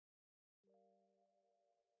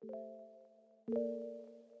Hello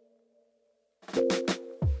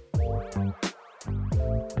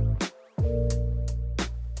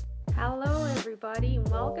everybody, and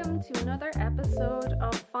welcome to another episode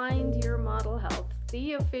of Find Your Model Health,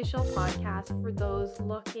 the official podcast for those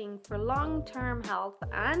looking for long-term health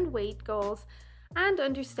and weight goals and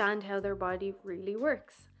understand how their body really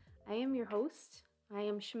works. I am your host. I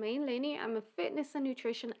am Shemaine Laney. I'm a fitness and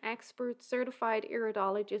nutrition expert, certified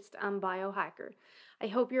iridologist, and biohacker. I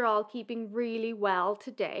hope you're all keeping really well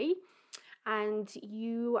today and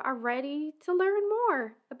you are ready to learn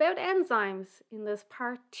more about enzymes. In this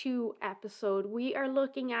part 2 episode, we are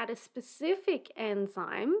looking at a specific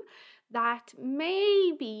enzyme that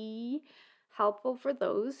may be helpful for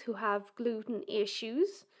those who have gluten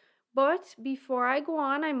issues. But before I go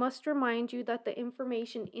on, I must remind you that the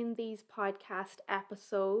information in these podcast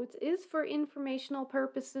episodes is for informational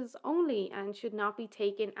purposes only and should not be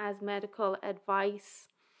taken as medical advice.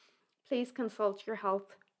 Please consult your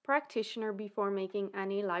health practitioner before making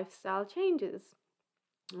any lifestyle changes.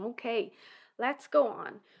 Okay, let's go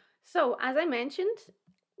on. So, as I mentioned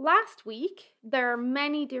last week, there are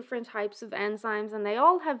many different types of enzymes and they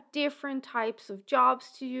all have different types of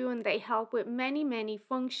jobs to do, and they help with many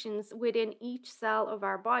functions within each cell of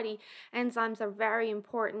our body. Enzymes are very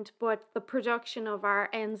important, but the production of our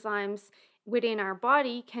enzymes within our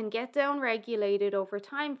body can get downregulated over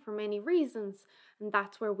time for many reasons, and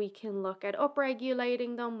that's where we can look at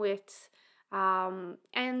upregulating them with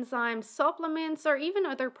enzyme supplements or even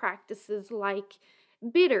other practices like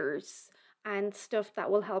bitters and stuff that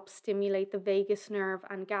will help stimulate the vagus nerve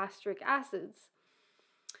and gastric acids.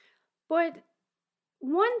 But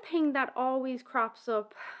one thing that always crops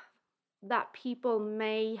up that people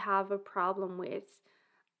may have a problem with,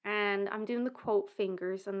 and I'm doing the quote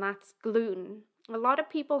fingers, and that's gluten. A lot of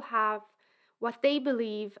people have what they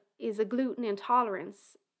believe is a gluten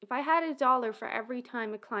intolerance. If I had $1 for every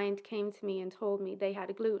time a client came to me and told me they had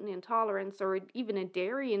a gluten intolerance or even a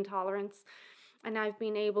dairy intolerance, and I've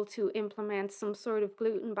been able to implement some sort of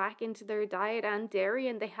gluten back into their diet and dairy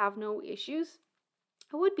and they have no issues,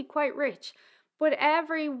 I would be quite rich. But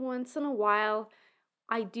every once in a while,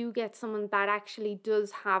 I do get someone that actually does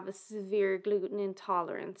have a severe gluten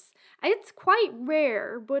intolerance. It's quite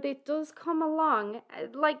rare, but it does come along.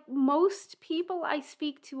 Like most people I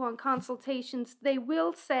speak to on consultations, they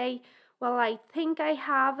will say, well, I think I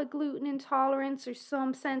have a gluten intolerance or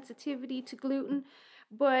some sensitivity to gluten,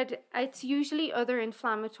 but it's usually other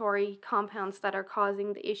inflammatory compounds that are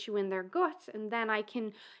causing the issue in their gut, and then I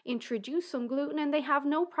can introduce some gluten and they have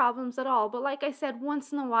no problems at all. But like I said,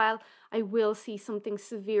 once in a while I will see something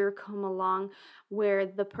severe come along where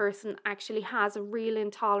the person actually has a real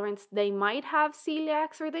intolerance. They might have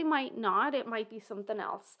celiac or they might not. It might be something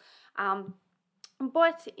else.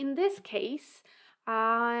 But in this case,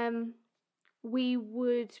 we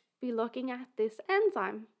would be looking at this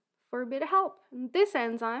enzyme for a bit of help. And this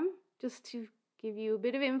enzyme, just to give you a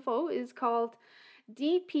bit of info, is called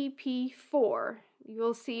DPP4.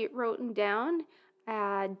 You'll see it written down,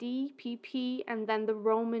 DPP, and then the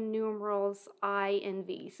Roman numerals I and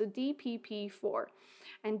V. So DPP4.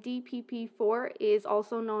 And DPP4 is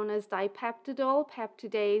also known as dipeptidyl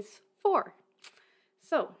peptidase 4.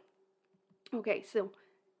 So, okay, so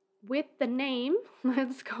with the name,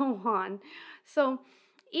 let's go on. So,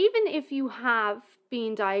 even if you have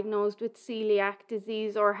been diagnosed with celiac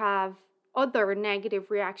disease or have other negative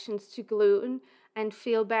reactions to gluten and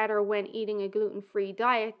feel better when eating a gluten-free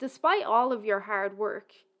diet, despite all of your hard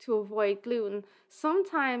work to avoid gluten,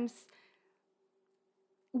 sometimes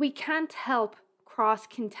we can't help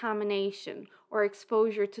cross-contamination or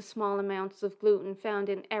exposure to small amounts of gluten found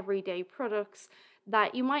in everyday products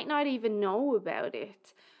that you might not even know about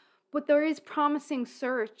it. But there is promising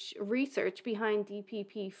research behind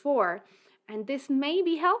DPP4, and this may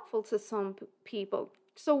be helpful to some people.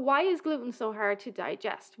 So why is gluten so hard to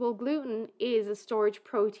digest? Well, gluten is a storage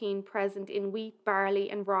protein present in wheat, barley,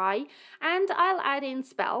 and rye, and I'll add in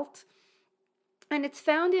spelt. And it's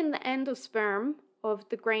found in the endosperm of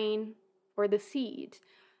the grain or the seed.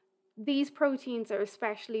 These proteins are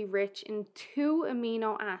especially rich in 2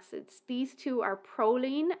 amino acids. These two are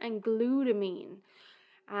proline and glutamine.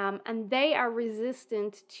 And they are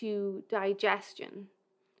resistant to digestion.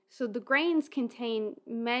 So the grains contain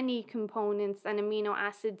many components and amino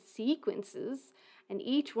acid sequences, and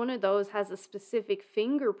each one of those has a specific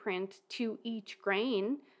fingerprint to each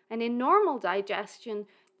grain. And in normal digestion,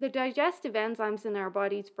 the digestive enzymes in our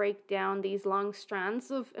bodies break down these long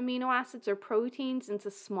strands of amino acids or proteins into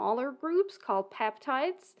smaller groups called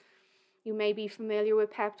peptides. You may be familiar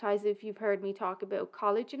with peptides if you've heard me talk about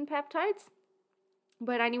collagen peptides.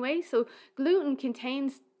 But anyway, so gluten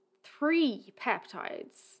contains three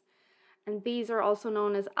peptides, and these are also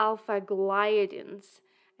known as alpha gliadins.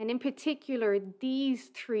 And in particular, these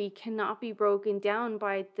three cannot be broken down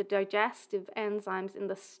by the digestive enzymes in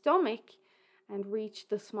the stomach and reach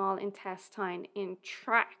the small intestine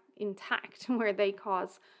intact, where they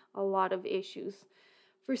cause a lot of issues.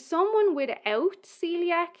 For someone without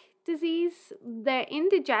celiac disease, the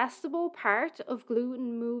indigestible part of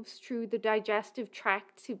gluten moves through the digestive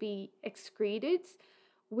tract to be excreted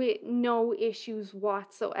with no issues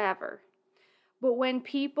whatsoever. But when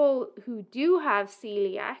people who do have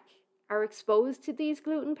celiac are exposed to these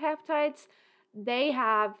gluten peptides, they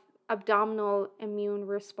have abdominal immune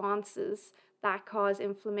responses that cause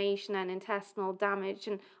inflammation and intestinal damage,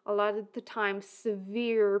 and a lot of the time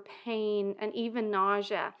severe pain and even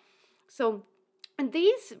nausea. So, and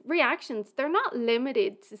these reactions, they're not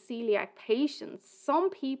limited to celiac patients.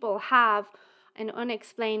 Some people have an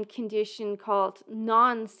unexplained condition called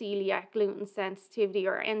non-celiac gluten sensitivity,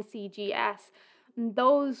 or NCGS.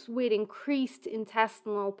 Those with increased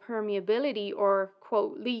intestinal permeability, or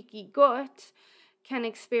quote leaky gut, can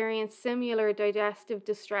experience similar digestive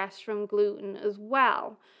distress from gluten as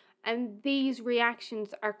well. And these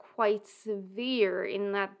reactions are quite severe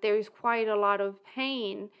in that there's quite a lot of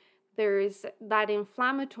pain. There's that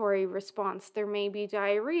inflammatory response. There may be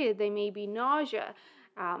diarrhea, there may be nausea.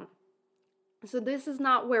 So this is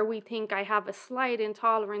not where we think I have a slight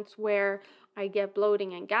intolerance where I get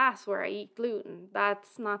bloating and gas where I eat gluten.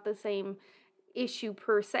 That's not the same issue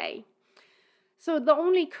per se. So the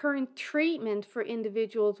only current treatment for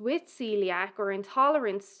individuals with celiac or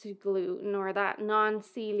intolerance to gluten, or that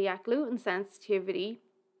non-celiac gluten sensitivity,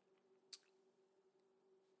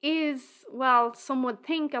 is, well, some would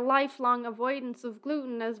think, a lifelong avoidance of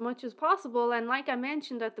gluten as much as possible. And like I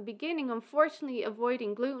mentioned at the beginning, unfortunately,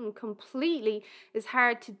 avoiding gluten completely is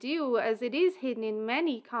hard to do, as it is hidden in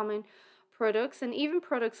many common products, and even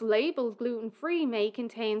products labeled gluten-free may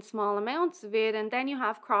contain small amounts of it, and then you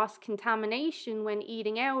have cross-contamination when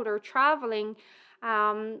eating out or traveling.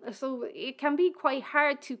 So it can be quite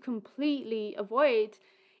hard to completely avoid.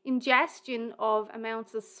 Ingestion of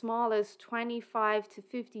amounts as small as 25 to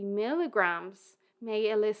 50 milligrams may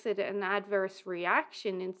elicit an adverse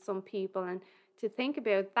reaction in some people. And to think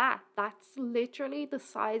about that, that's literally the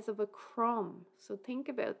size of a crumb. So think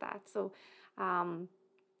about that. So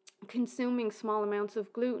consuming small amounts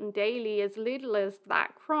of gluten daily, as little as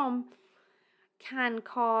that crumb, can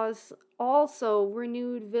cause also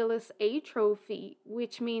renewed villus atrophy,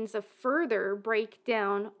 which means a further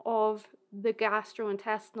breakdown of the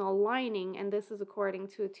gastrointestinal lining, and this is according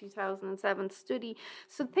to a 2007 study.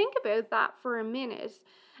 So think about that for a minute.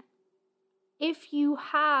 If you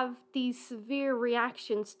have these severe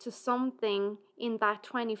reactions to something in that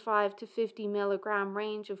 25 to 50 milligram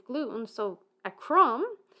range of gluten, so a crumb,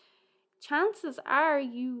 chances are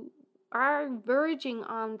you are verging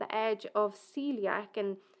on the edge of celiac,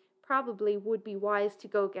 and probably would be wise to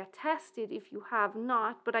go get tested if you have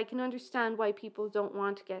not. But I can understand why people don't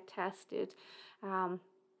want to get tested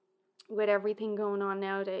with everything going on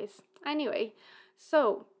nowadays. Anyway,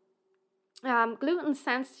 so gluten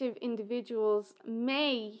sensitive individuals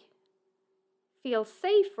may feel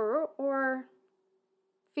safer or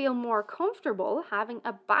feel more comfortable having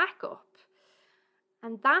a backup.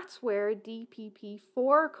 And that's where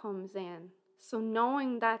DPP-4 comes in. So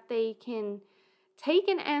knowing that they can take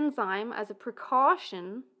an enzyme as a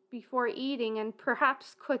precaution before eating and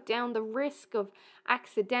perhaps cut down the risk of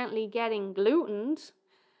accidentally getting glutened,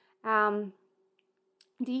 DPP-4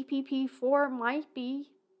 might be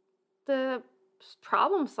the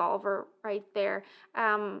problem solver right there.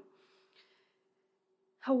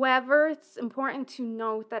 However, it's important to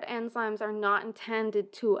note that enzymes are not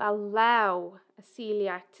intended to allow a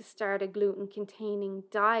celiac to start a gluten-containing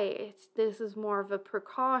diet. This is more of a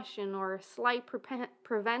precaution or a slight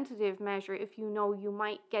preventative measure if you know you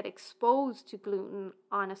might get exposed to gluten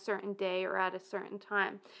on a certain day or at a certain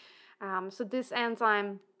time. So this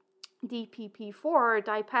enzyme, DPP-4, or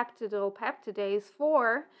dipeptidyl peptidase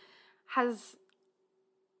 4, has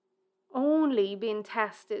only been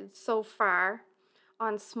tested so far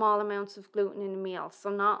on small amounts of gluten in a meal, so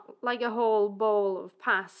not like a whole bowl of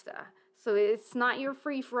pasta. So it's not your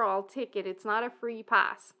free-for-all ticket, it's not a free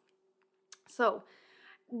pass. So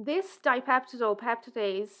this dipeptidyl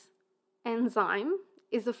peptidase enzyme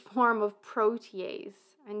is a form of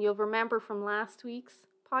protease, and you'll remember from last week's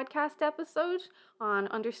podcast episode on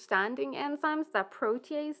understanding enzymes that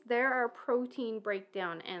protease, there are protein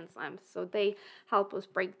breakdown enzymes, so they help us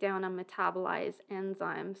break down and metabolize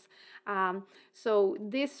enzymes. So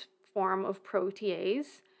this form of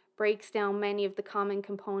protease breaks down many of the common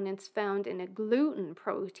components found in a gluten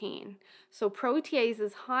protein. So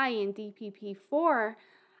proteases high in DPP4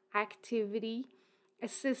 activity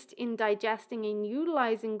assist in digesting and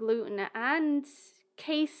utilizing gluten and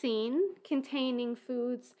casein containing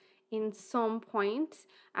foods in some point.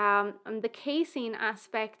 And the casein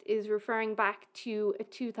aspect is referring back to a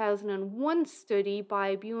 2001 study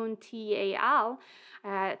by Buon et al.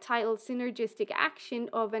 Titled Synergistic Action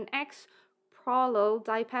of an X-prolyl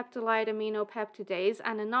dipeptide aminopeptidase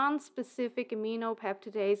and a non-specific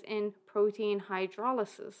aminopeptidase in protein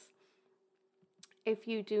hydrolysis. If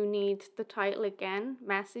you do need the title again,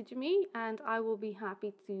 message me and I will be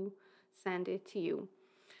happy to send it to you.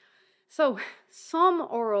 So, some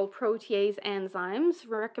oral protease enzymes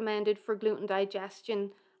recommended for gluten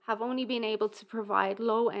digestion have only been able to provide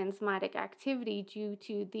low enzymatic activity due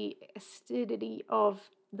to the acidity of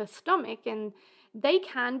the stomach, and they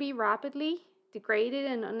can be rapidly degraded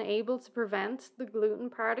and unable to prevent the gluten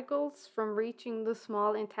particles from reaching the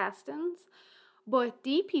small intestines. But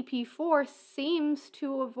DPP4 seems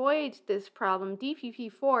to avoid this problem.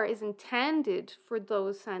 DPP4 is intended for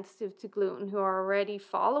those sensitive to gluten who are already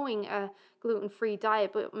following a gluten-free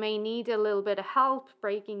diet but may need a little bit of help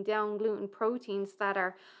breaking down gluten proteins that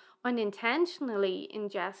are unintentionally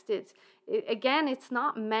ingested. Again, it's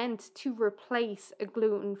not meant to replace a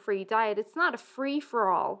gluten-free diet. It's not a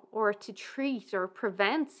free-for-all or to treat or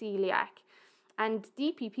prevent celiac. And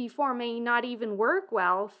DPP4 may not even work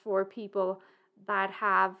well for people that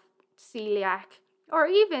have celiac or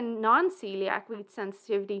even non-celiac wheat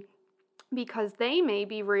sensitivity, because they may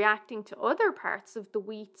be reacting to other parts of the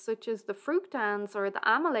wheat, such as the fructans or the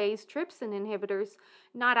amylase trypsin inhibitors,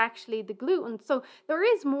 not actually the gluten. So there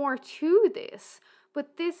is more to this,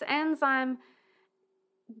 but this enzyme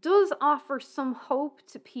does offer some hope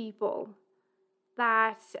to people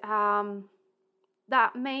that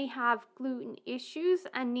that may have gluten issues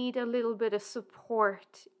and need a little bit of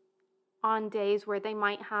support on days where they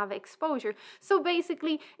might have exposure. So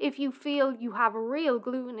basically, if you feel you have a real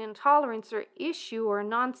gluten intolerance or issue or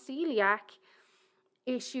non-celiac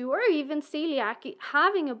issue or even celiac,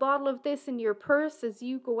 having a bottle of this in your purse as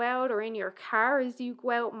you go out or in your car as you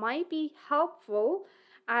go out might be helpful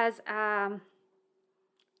as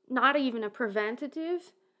not even a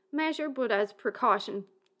preventative measure, but as precaution.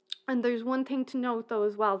 And there's one thing to note though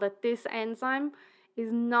as well, that this enzyme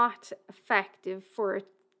is not effective for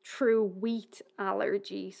true wheat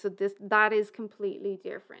allergy, so that is completely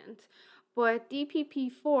different. But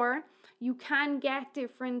DPP4, you can get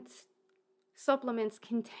different supplements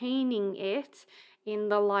containing it in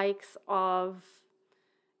the likes of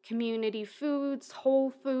Community Foods, Whole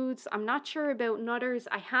Foods. I'm not sure about Nutters.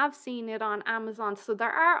 I have seen it on Amazon, so there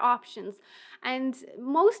are options. And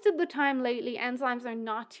most of the time lately, enzymes are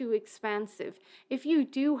not too expensive. If you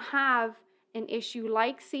do have an issue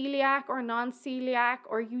like celiac or non-celiac,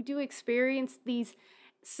 or you do experience these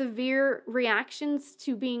severe reactions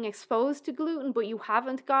to being exposed to gluten, but you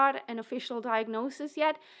haven't got an official diagnosis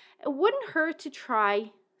yet, it wouldn't hurt to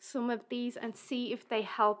try some of these and see if they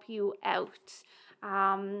help you out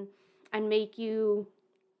and make you,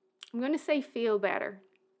 I'm going to say, feel better.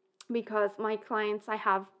 Because my clients, I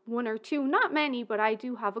have one or two, not many, but I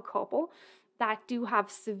do have a couple that do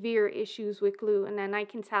have severe issues with gluten, and I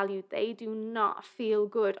can tell you they do not feel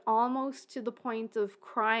good, almost to the point of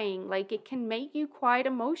crying. Like, it can make you quite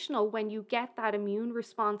emotional when you get that immune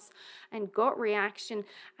response and gut reaction.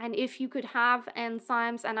 And if you could have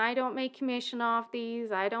enzymes, and I don't make commission off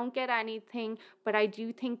these, I don't get anything, but I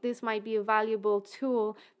do think this might be a valuable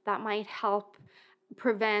tool that might help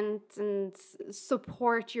prevent and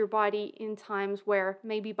support your body in times where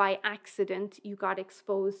maybe by accident you got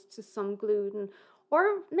exposed to some gluten,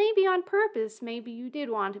 or maybe on purpose. Maybe you did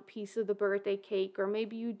want a piece of the birthday cake, or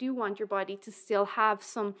maybe you do want your body to still have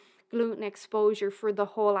some gluten exposure for the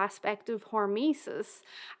whole aspect of hormesis.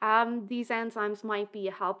 These enzymes might be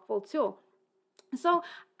a helpful tool. So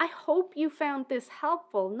I hope you found this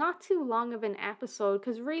helpful. Not too long of an episode,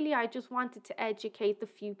 because really I just wanted to educate the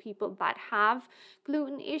few people that have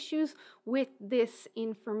gluten issues with this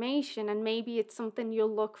information, and maybe it's something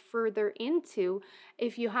you'll look further into.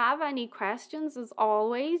 If you have any questions, as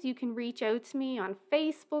always, you can reach out to me on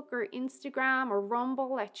Facebook or Instagram or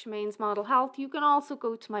Rumble at Shemaine's Model Health. You can also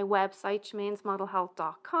go to my website,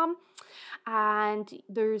 shemainesmodelhealth.com, and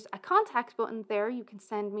there's a contact button there. You can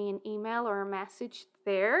send me an email or a message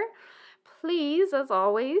there. Please, as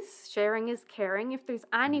always, sharing is caring. If there's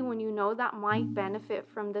anyone you know that might benefit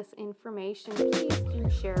from this information, please do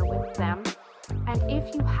share with them. And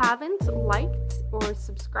if you haven't liked or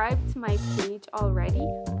subscribed to my page already,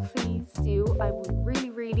 please do. I would really,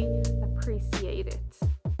 really appreciate it.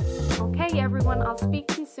 Okay, everyone, I'll speak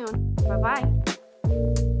to you soon. Bye bye.